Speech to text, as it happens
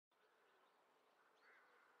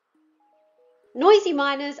Noisy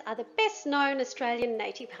miners are the best known Australian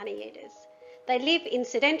native honeyeaters. They live in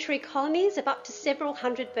sedentary colonies of up to several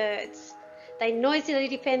hundred birds. They noisily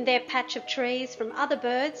defend their patch of trees from other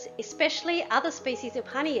birds, especially other species of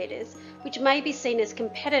honeyeaters, which may be seen as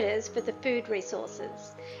competitors for the food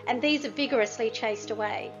resources, and these are vigorously chased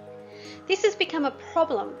away. This has become a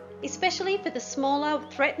problem, especially for the smaller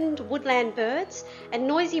threatened woodland birds, and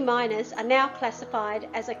noisy miners are now classified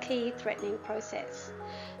as a key threatening process.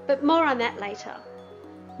 But more on that later.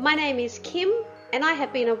 My name is Kim and I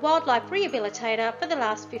have been a wildlife rehabilitator for the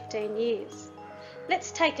last 15 years.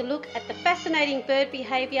 Let's take a look at the fascinating bird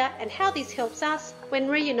behaviour and how this helps us when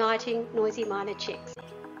reuniting noisy miner chicks.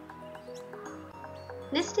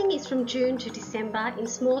 Nesting is from June to December in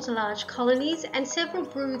small to large colonies, and several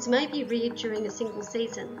broods may be reared during a single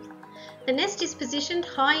season. The nest is positioned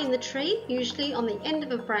high in the tree, usually on the end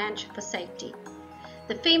of a branch for safety.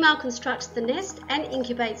 The female constructs the nest and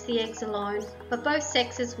incubates the eggs alone, but both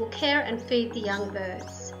sexes will care and feed the young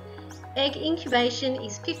birds. Egg incubation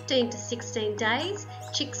is 15 to 16 days,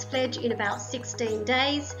 chicks fledge in about 16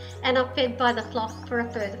 days and are fed by the flock for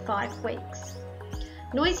a further 5 weeks.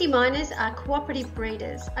 Noisy miners are cooperative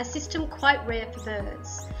breeders, a system quite rare for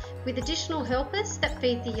birds, with additional helpers that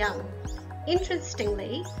feed the young.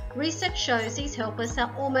 Interestingly, research shows these helpers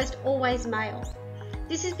are almost always male.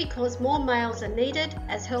 This is because more males are needed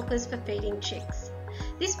as helpers for feeding chicks.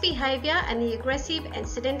 This behaviour and the aggressive and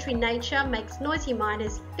sedentary nature makes noisy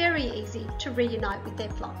miners very easy to reunite with their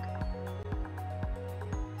flock.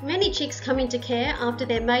 Many chicks come into care after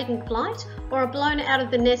their maiden flight or are blown out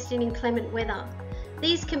of the nest in inclement weather.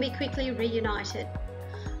 These can be quickly reunited.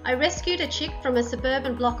 I rescued a chick from a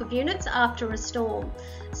suburban block of units after a storm.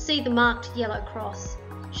 See the marked yellow cross.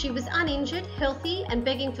 She was uninjured, healthy and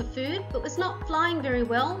begging for food, but was not flying very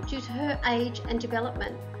well due to her age and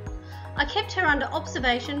development. I kept her under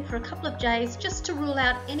observation for a couple of days just to rule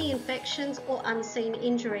out any infections or unseen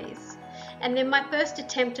injuries. And then my first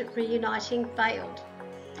attempt at reuniting failed.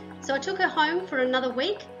 So I took her home for another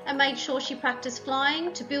week and made sure she practiced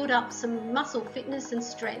flying to build up some muscle fitness and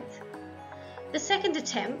strength. The second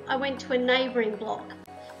attempt, I went to a neighbouring block,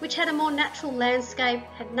 which had a more natural landscape,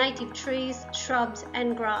 had native trees, shrubs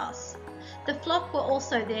and grass. The flock were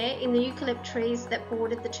also there in the eucalypt trees that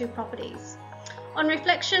bordered the two properties. On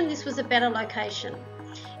reflection, this was a better location.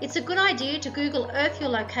 It's a good idea to Google Earth your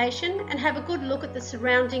location and have a good look at the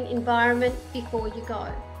surrounding environment before you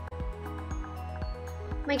go.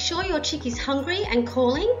 Make sure your chick is hungry and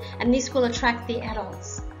calling, and this will attract the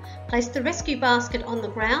adults. Place the rescue basket on the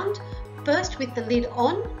ground, first with the lid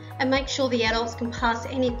on, and make sure the adults can pass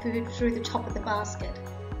any food through the top of the basket.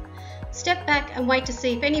 Step back and wait to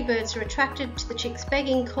see if any birds are attracted to the chick's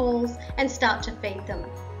begging calls and start to feed them.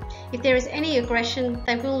 If there is any aggression,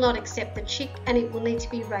 they will not accept the chick and it will need to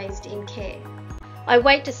be raised in care. I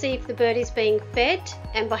wait to see if the bird is being fed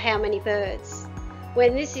and by how many birds.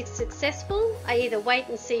 When this is successful, I either wait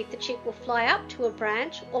and see if the chick will fly up to a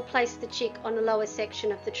branch or place the chick on a lower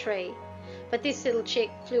section of the tree. But this little chick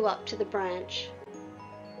flew up to the branch.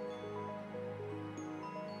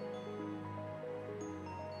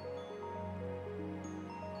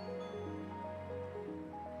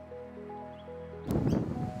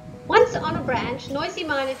 Once on a branch, noisy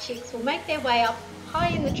miner chicks will make their way up high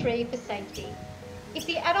in the tree for safety. If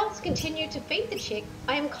the adults continue to feed the chick,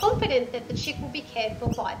 I am confident that the chick will be cared for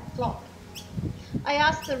by the flock. I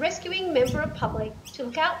ask the rescuing member of public to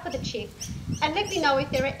look out for the chick and let me know if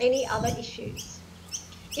there are any other issues.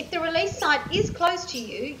 If the release site is close to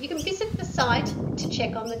you, you can visit the site to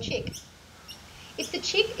check on the chick. If the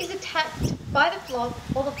chick is attacked by the flock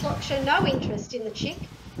or the flock show no interest in the chick,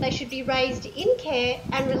 they should be raised in care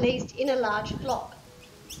and released in a large flock.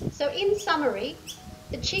 So in summary,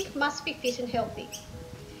 the chick must be fit and healthy.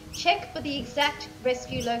 Check for the exact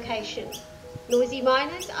rescue location. Noisy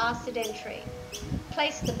miners are sedentary.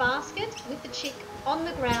 Place the basket with the chick on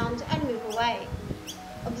the ground and move away.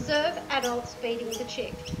 Observe adults feeding the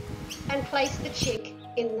chick and place the chick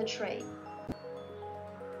in the tree.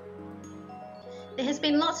 There has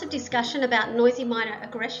been lots of discussion about noisy miner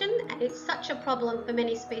aggression, and it's such a problem for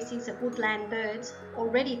many species of woodland birds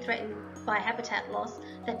already threatened by habitat loss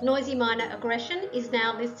that noisy miner aggression is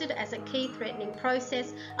now listed as a key threatening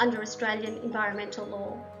process under Australian environmental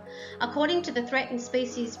law. According to the Threatened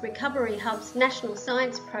Species Recovery Hub's National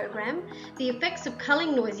Science Program, the effects of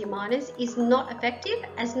culling noisy miners is not effective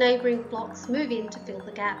as neighbouring flocks move in to fill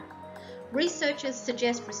the gap. Researchers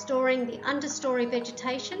suggest restoring the understory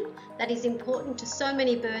vegetation that is important to so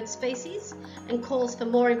many bird species and calls for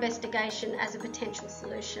more investigation as a potential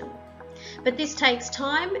solution. But this takes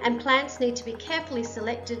time and plants need to be carefully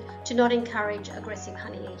selected to not encourage aggressive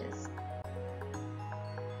honeyeaters.